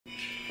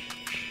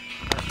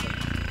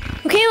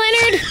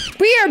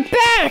are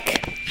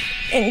back!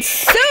 And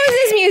so is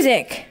this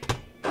music.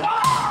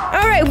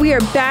 Alright, we are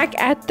back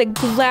at the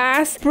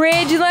glass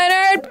bridge,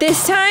 Leonard.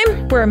 This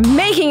time, we're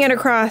making it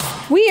across.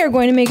 We are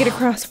going to make it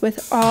across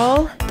with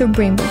all the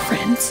rainbow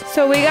friends.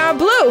 So we got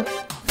blue.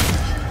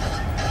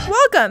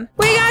 Welcome.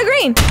 We got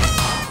green.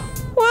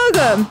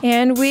 Welcome.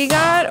 And we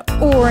got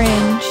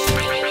orange.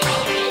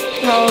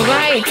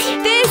 Alright,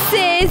 this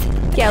is,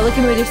 yeah, look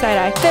at me with your side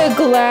eye, the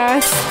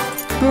glass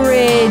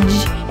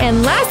bridge.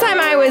 And last time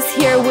I was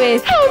here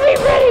with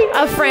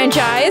a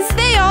franchise,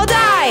 they all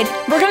died.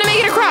 We're gonna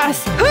make it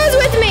across. Who's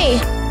with me?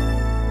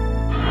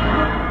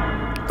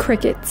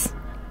 Crickets.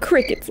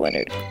 Crickets,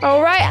 Leonard.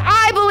 All right,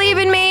 I believe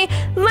in me.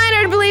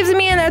 Leonard believes in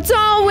me, and that's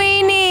all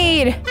we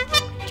need.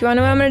 Do you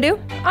wanna know what I'm gonna do?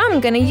 I'm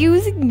gonna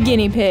use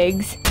guinea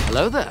pigs.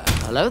 Hello there,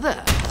 hello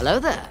there, hello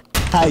there.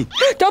 Hey.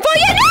 Don't fall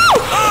yet,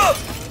 no!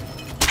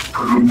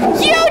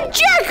 You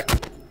jerk!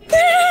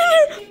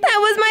 That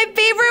was my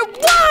favorite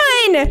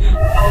one!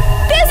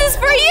 This is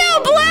for you,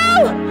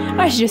 Blue!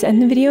 I should just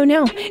end the video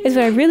now, is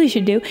what I really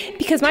should do,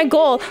 because my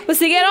goal was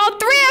to get all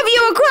 3 of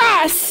you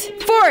across!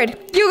 Ford,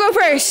 you go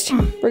first.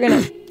 We're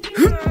gonna...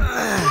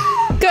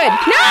 Good.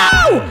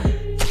 No!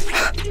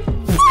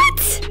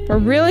 What? We're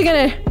really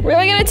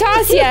gonna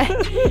toss ya.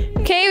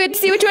 Okay, we have to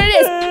see which one it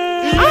is.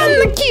 On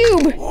the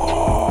cube!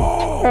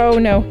 Oh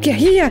no.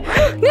 Yeah.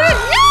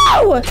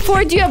 No!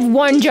 Ford, you have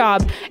 1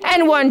 job,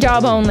 and 1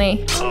 job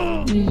only.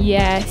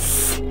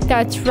 Yes,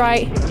 that's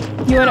right.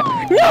 You wanna...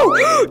 No!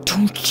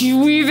 Don't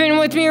you even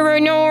with me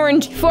right now,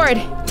 Orange.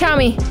 Ford, tell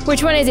me,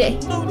 which one is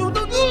it?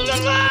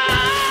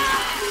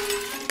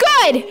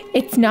 Good!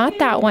 It's not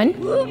that one.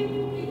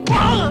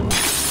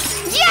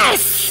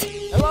 Yes!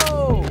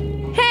 Hello!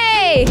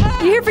 Hey!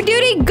 You here for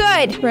duty?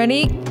 Good.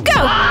 Ready?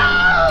 Go!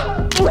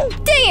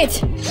 Dang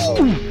it!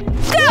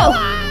 Go!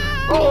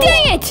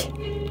 Dang it!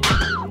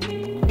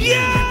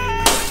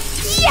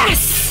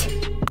 Yes!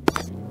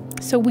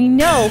 So we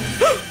know.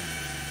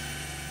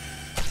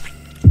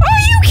 Are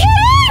you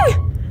kidding?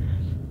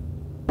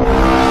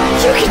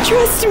 You can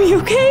trust me,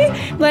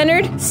 okay?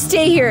 Leonard,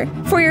 stay here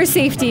for your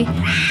safety.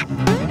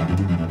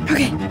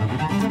 Okay,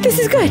 this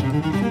is good.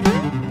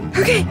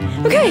 Okay.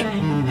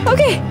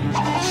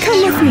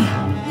 Come with me.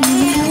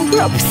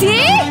 Rope.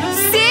 See?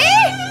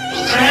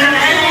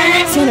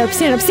 Stand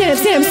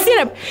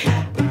up.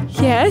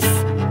 Yes.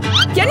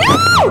 Yeah,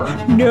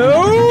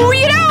 no,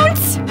 you don't.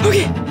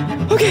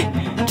 Okay.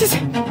 Just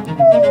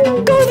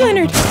go,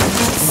 Leonard.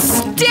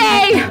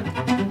 Stay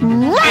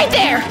right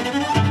there.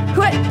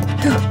 What?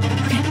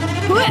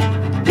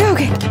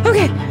 Okay.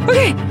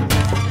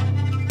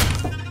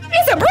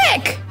 It's a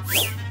brick.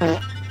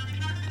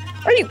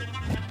 Are you?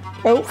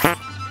 Oh.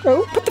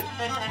 What the?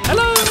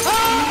 Hello.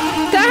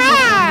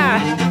 Ah!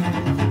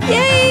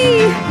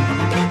 Yay!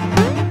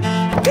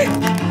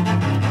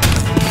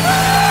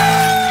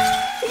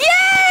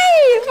 Yay!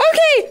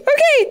 Okay.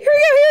 Here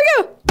we go.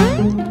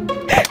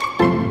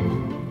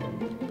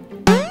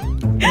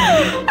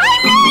 I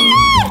made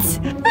it!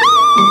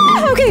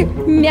 Ah! Okay,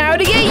 now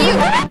to get you.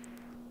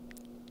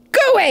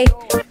 Go away.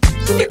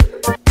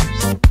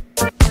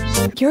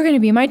 You're gonna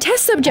be my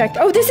test subject.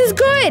 Oh, this is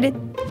good.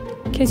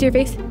 Can I see your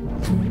face?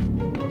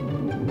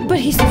 But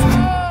he's...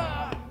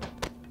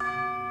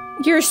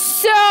 You're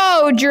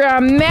so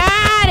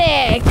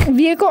dramatic.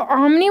 Vehicle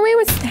Omniway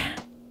was...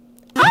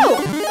 Oh,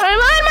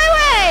 I'm on my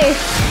way.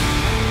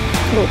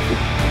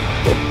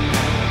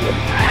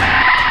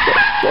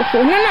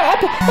 No,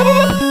 up.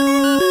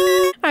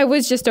 I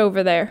was just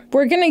over there.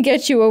 We're gonna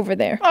get you over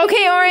there.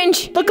 Okay,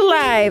 Orange, look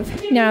alive.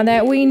 Now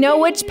that we know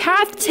which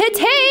path to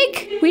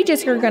take, we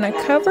just are gonna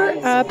cover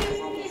up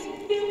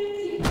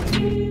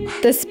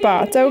the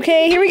spots.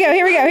 Okay, here we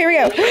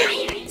go.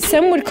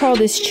 Some would call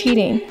this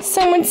cheating.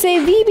 Some would say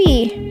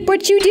VB,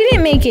 but you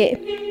didn't make it.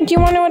 Do you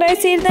want to know what I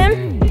say to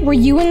them? Were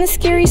you in the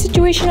scary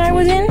situation I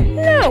was in?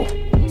 No.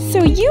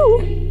 So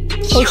you...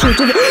 Oh, shoot.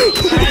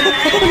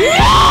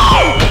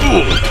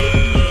 No!